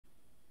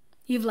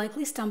You've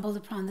likely stumbled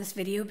upon this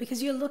video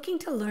because you're looking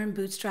to learn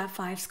Bootstrap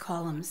 5's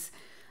columns.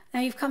 Now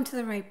you've come to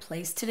the right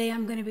place. Today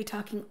I'm going to be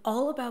talking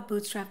all about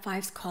Bootstrap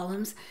 5's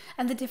columns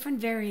and the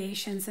different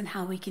variations and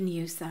how we can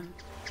use them.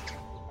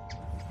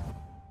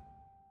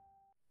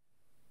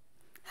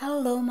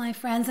 Hello my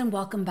friends and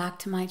welcome back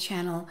to my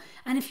channel.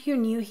 And if you're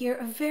new here,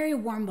 a very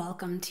warm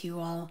welcome to you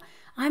all.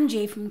 I'm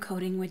Jay from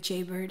Coding with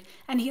JayBird,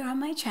 and here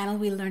on my channel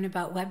we learn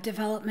about web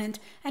development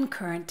and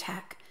current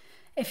tech.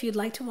 If you'd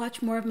like to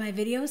watch more of my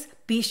videos,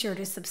 be sure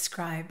to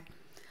subscribe.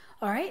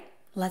 All right,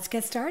 let's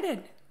get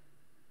started.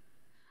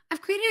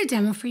 I've created a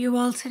demo for you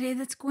all today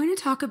that's going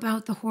to talk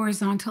about the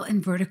horizontal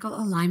and vertical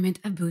alignment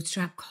of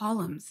Bootstrap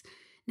columns.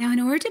 Now, in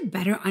order to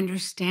better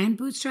understand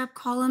Bootstrap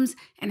columns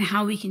and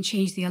how we can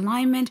change the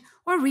alignment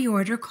or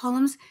reorder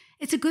columns,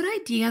 it's a good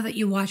idea that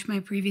you watch my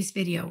previous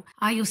video.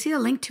 You'll see a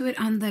link to it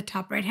on the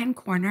top right-hand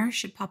corner.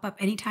 Should pop up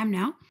anytime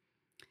now.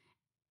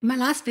 In my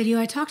last video,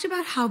 I talked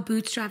about how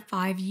Bootstrap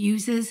 5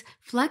 uses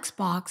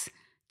Flexbox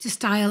to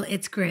style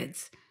its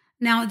grids.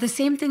 Now, the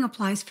same thing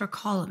applies for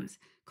columns.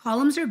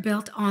 Columns are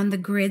built on the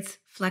grid's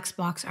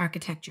Flexbox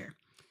architecture.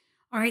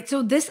 All right,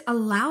 so this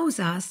allows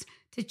us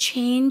to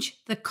change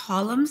the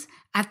columns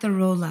at the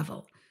row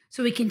level.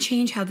 So we can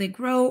change how they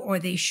grow or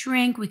they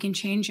shrink. We can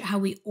change how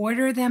we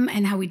order them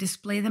and how we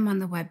display them on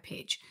the web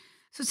page.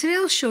 So today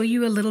I'll show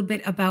you a little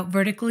bit about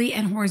vertically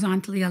and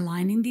horizontally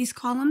aligning these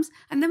columns,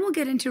 and then we'll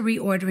get into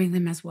reordering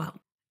them as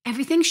well.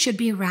 Everything should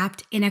be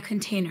wrapped in a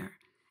container,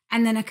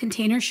 and then a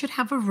container should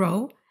have a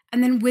row,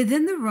 and then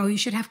within the row you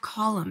should have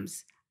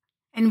columns,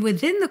 and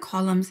within the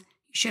columns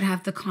you should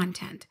have the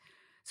content.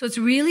 So it's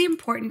really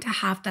important to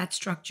have that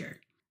structure.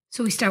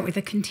 So we start with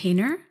a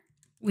container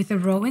with a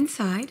row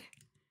inside,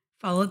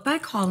 followed by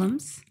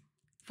columns,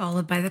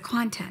 followed by the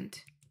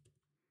content.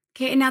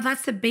 Okay, and now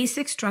that's the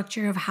basic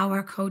structure of how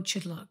our code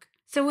should look.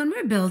 So when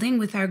we're building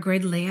with our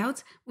grid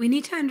layouts, we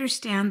need to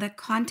understand that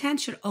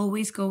content should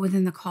always go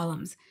within the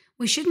columns.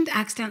 We shouldn't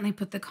accidentally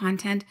put the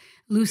content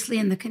loosely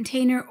in the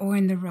container or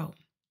in the row.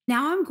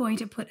 Now I'm going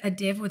to put a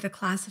div with a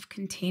class of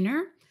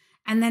container,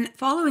 and then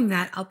following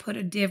that, I'll put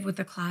a div with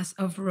a class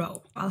of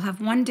row. I'll have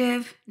one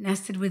div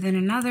nested within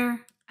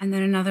another, and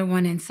then another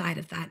one inside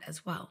of that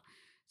as well.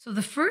 So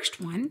the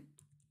first one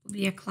will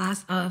be a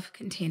class of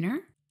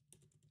container,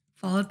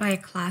 followed by a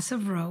class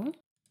of row,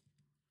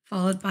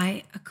 followed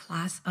by a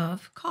class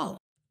of call.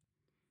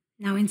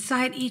 Now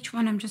inside each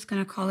one, I'm just going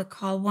to call it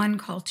call 1,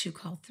 call 2,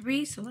 call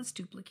 3. So let's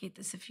duplicate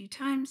this a few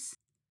times.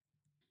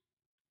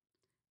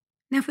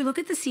 Now if we look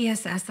at the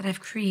CSS that I've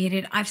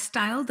created, I've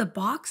styled the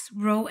box,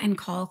 row, and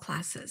call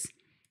classes.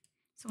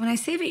 So when I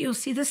save it, you'll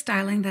see the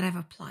styling that I've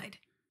applied.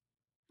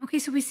 Okay,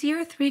 so we see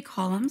our 3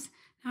 columns.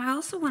 Now I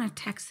also want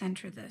to text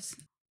center this.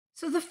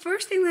 So the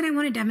first thing that I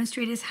want to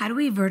demonstrate is how do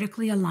we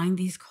vertically align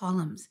these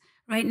columns?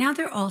 Right now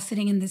they're all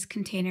sitting in this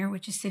container,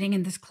 which is sitting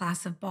in this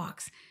class of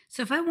box.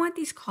 So if I want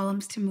these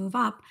columns to move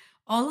up,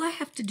 all I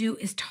have to do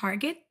is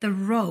target the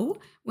row,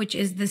 which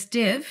is this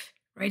div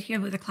right here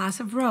with a class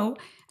of row,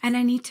 and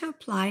I need to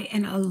apply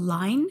an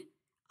align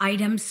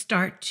items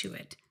start to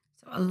it.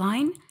 So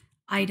align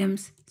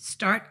items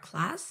start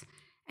class,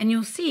 and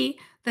you'll see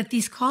that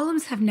these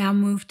columns have now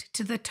moved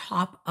to the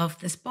top of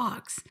this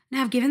box.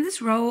 Now I've given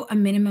this row a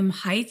minimum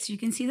height, so you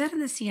can see that in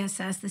the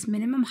CSS, this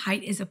minimum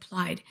height is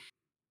applied.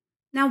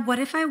 Now, what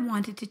if I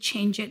wanted to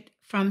change it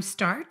from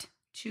start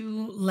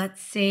to,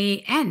 let's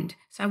say, end?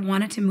 So I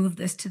wanted to move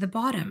this to the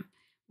bottom.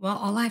 Well,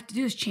 all I have to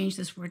do is change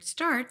this word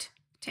start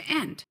to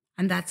end,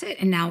 and that's it.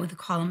 And now the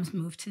columns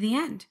move to the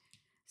end.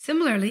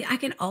 Similarly, I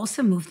can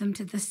also move them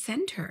to the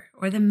center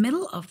or the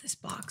middle of this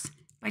box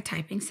by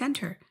typing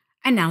center.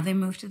 And now they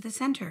move to the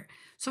center.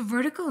 So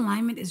vertical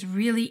alignment is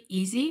really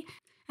easy.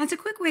 And it's a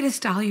quick way to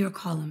style your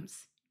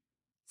columns.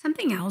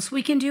 Something else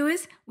we can do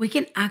is we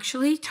can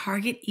actually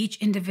target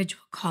each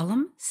individual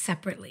column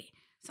separately.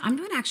 So I'm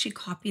going to actually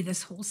copy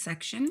this whole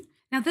section.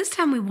 Now this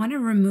time we want to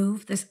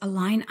remove this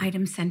align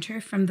item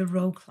center from the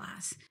row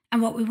class. And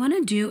what we want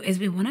to do is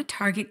we want to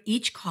target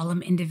each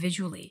column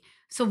individually.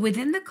 So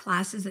within the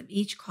classes of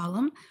each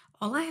column,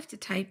 all I have to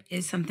type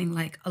is something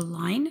like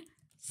align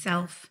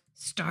self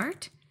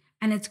start,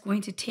 and it's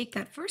going to take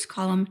that first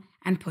column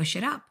and push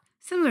it up.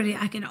 Similarly,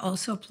 I can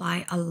also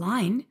apply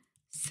align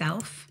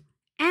self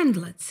end,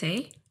 let's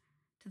say,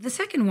 to the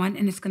second one,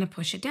 and it's going to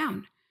push it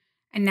down.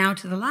 And now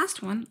to the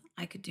last one,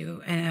 I could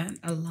do an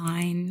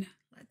align,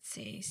 let's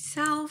say,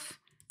 self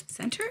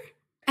center,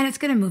 and it's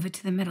going to move it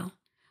to the middle.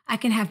 I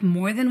can have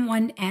more than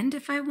one end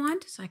if I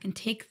want, so I can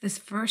take this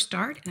first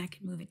start and I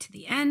can move it to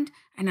the end,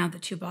 and now the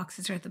 2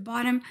 boxes are at the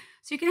bottom,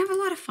 so you can have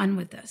a lot of fun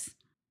with this.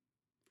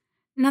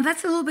 Now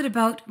that's a little bit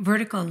about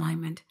vertical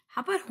alignment.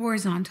 How about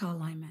horizontal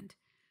alignment?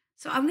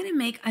 So I'm going to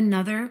make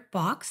another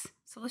box.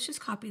 So let's just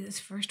copy this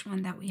first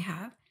one that we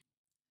have.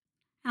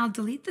 And I'll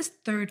delete this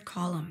third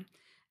column.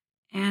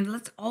 And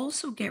let's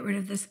also get rid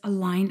of this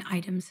align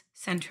items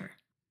center.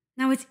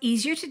 Now it's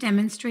easier to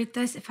demonstrate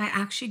this if I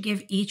actually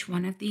give each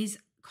one of these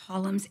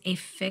columns a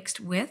fixed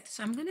width.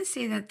 So I'm going to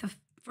say that the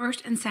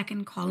first and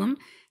second column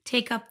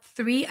take up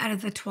 3 out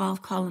of the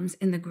 12 columns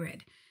in the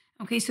grid.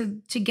 Okay, so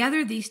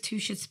together these two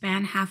should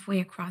span halfway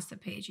across the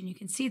page, and you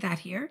can see that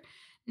here.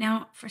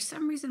 Now, for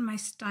some reason, my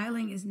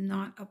styling is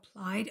not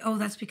applied. Oh,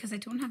 that's because I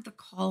don't have the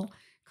call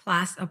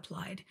class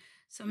applied.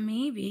 So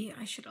maybe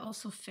I should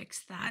also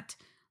fix that.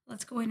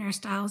 Let's go in our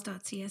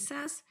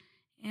styles.css,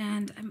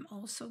 and I'm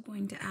also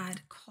going to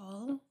add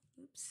call,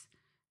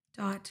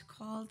 dot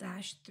call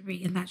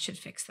 -3, and that should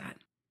fix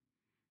that.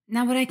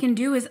 Now what I can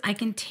do is I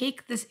can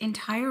take this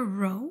entire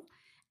row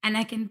and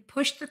I can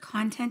push the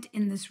content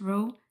in this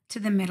row to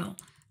the middle.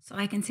 So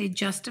I can say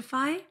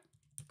justify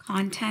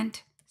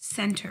content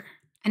center.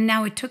 And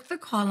now it took the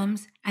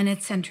columns and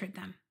it centered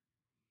them.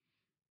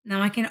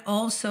 Now I can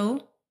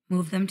also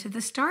move them to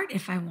the start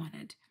if I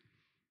wanted.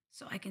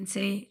 So I can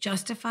say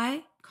justify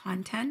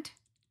content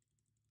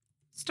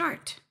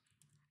start.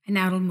 And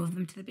now it'll move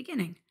them to the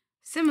beginning.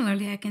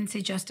 Similarly, I can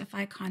say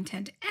justify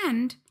content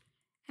end,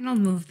 and I'll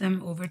move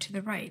them over to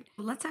the right.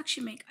 Well, let's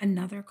actually make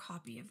another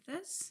copy of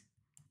this.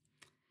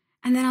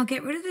 And then I'll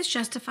get rid of this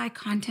justify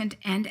content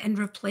end and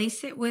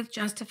replace it with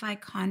justify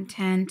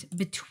content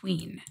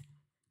between.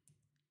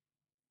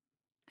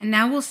 And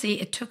now we'll see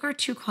it took our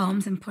two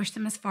columns and pushed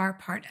them as far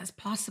apart as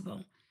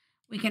possible.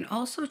 We can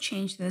also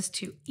change this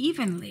to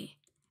evenly,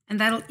 and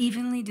that'll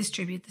evenly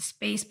distribute the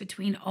space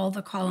between all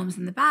the columns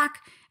in the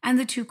back and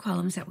the two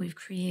columns that we've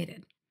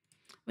created.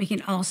 We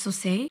can also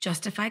say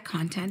justify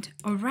content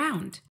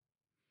around.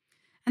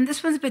 And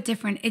this one's a bit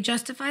different. It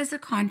justifies the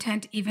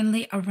content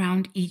evenly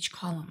around each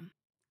column.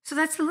 So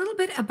that's a little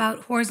bit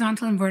about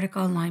horizontal and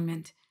vertical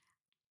alignment.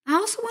 I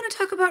also want to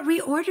talk about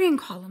reordering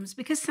columns,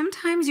 because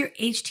sometimes your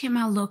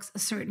HTML looks a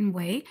certain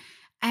way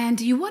and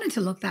you want it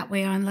to look that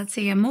way on, let's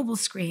say, a mobile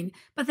screen.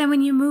 But then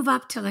when you move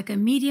up to like a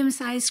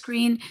medium-sized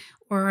screen,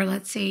 or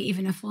let's say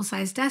even a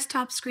full-size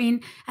desktop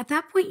screen, at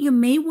that point you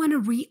may want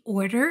to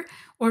reorder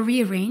or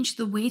rearrange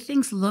the way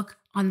things look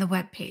on the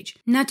web page.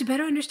 Now, to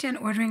better understand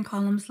ordering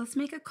columns, let's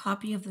make a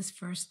copy of this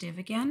first div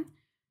again.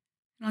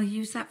 And I'll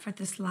use that for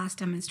this last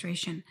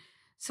demonstration.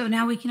 So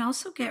now we can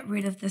also get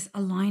rid of this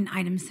align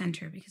item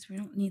center, because we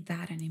don't need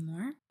that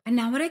anymore. And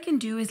now what I can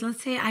do is,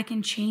 let's say I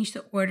can change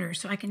the order.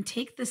 So I can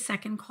take the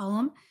second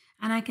column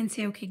and I can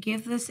say, okay,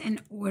 give this an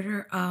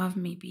order of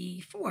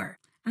maybe 4.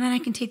 And then I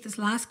can take this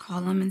last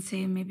column and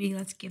say, maybe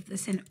let's give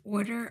this an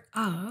order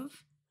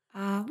of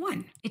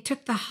 1. It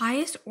took the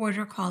highest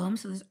order column,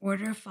 so this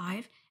order of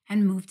 5,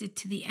 and moved it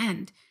to the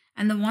end.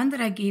 And the one that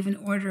I gave an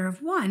order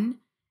of 1,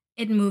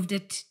 it moved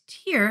it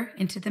here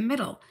into the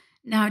middle.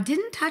 Now, I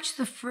didn't touch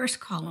the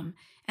first column,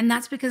 and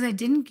that's because I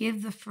didn't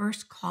give the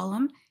first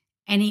column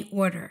any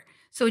order.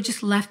 So it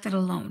just left it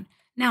alone.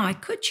 Now, I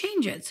could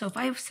change it. So if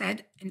I've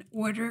said an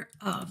order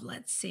of,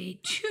 let's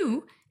say,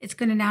 2, it's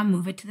going to now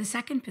move it to the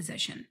second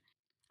position.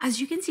 As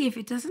you can see, if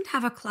it doesn't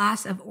have a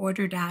class of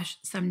order dash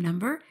some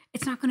number,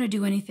 it's not going to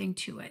do anything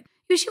to it.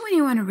 Usually when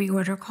you want to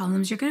reorder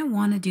columns, you're going to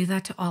want to do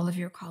that to all of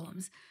your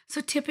columns.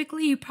 So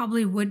typically you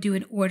probably would do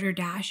an order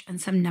dash and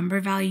some number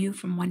value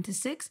from 1 to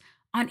 6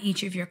 on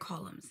each of your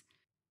columns.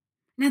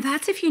 Now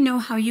that's if you know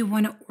how you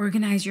want to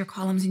organize your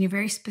columns and you're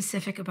very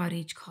specific about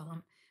each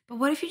column. But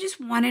what if you just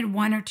wanted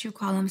 1 or 2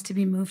 columns to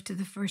be moved to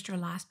the first or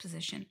last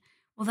position?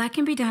 Well, that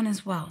can be done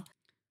as well.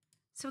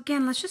 So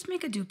again, let's just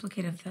make a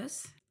duplicate of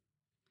this.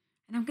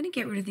 And I'm going to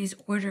get rid of these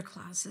order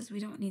classes.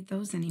 We don't need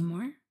those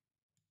anymore.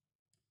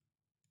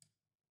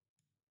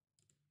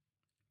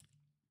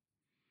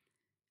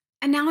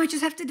 And now I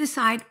just have to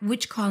decide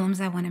which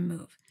columns I want to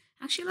move.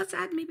 Actually, let's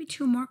add maybe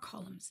 2 more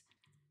columns.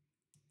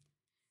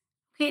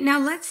 Okay, now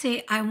let's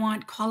say I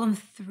want column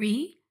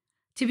 3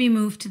 to be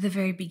moved to the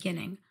very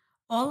beginning.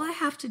 All I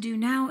have to do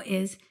now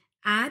is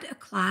add a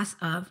class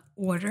of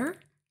order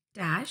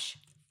dash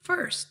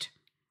first.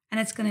 And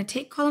it's going to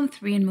take column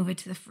 3 and move it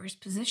to the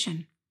first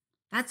position.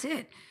 That's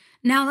it.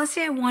 Now let's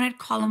say I wanted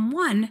column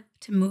 1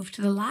 to move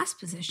to the last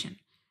position.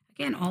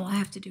 Again, all I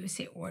have to do is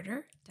say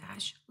order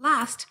dash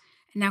last.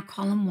 And now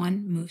column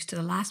 1 moves to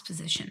the last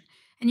position.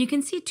 And you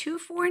can see 2,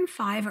 4, and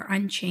 5 are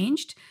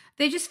unchanged.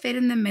 They just fit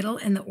in the middle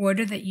in the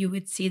order that you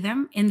would see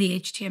them in the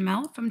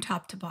HTML from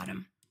top to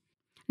bottom.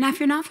 Now, if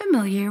you're not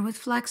familiar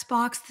with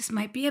Flexbox, this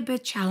might be a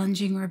bit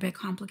challenging or a bit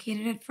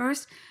complicated at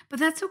first, but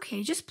that's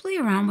okay. Just play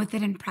around with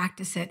it and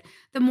practice it.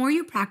 The more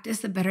you practice,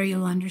 the better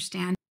you'll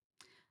understand.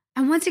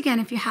 And once again,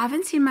 if you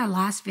haven't seen my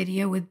last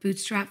video with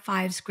Bootstrap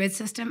 5's grid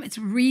system, it's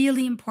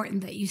really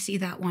important that you see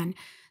that one.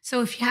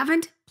 So if you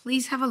haven't,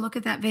 please have a look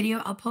at that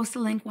video. I'll post the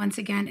link once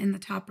again in the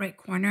top right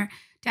corner.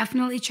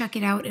 Definitely check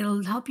it out.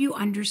 It'll help you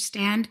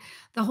understand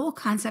the whole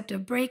concept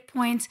of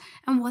breakpoints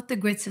and what the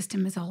grid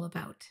system is all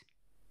about.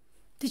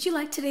 Did you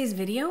like today's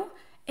video?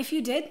 If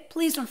you did,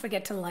 please don't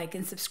forget to like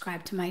and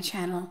subscribe to my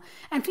channel.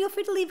 And feel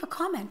free to leave a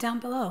comment down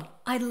below.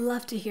 I'd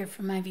love to hear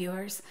from my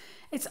viewers.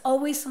 It's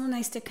always so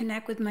nice to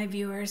connect with my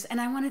viewers, and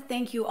I want to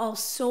thank you all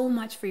so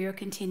much for your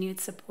continued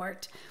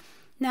support.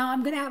 Now,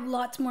 I'm going to have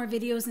lots more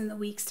videos in the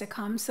weeks to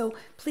come, so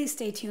please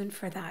stay tuned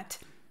for that.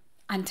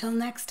 Until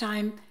next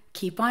time,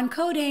 keep on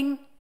coding!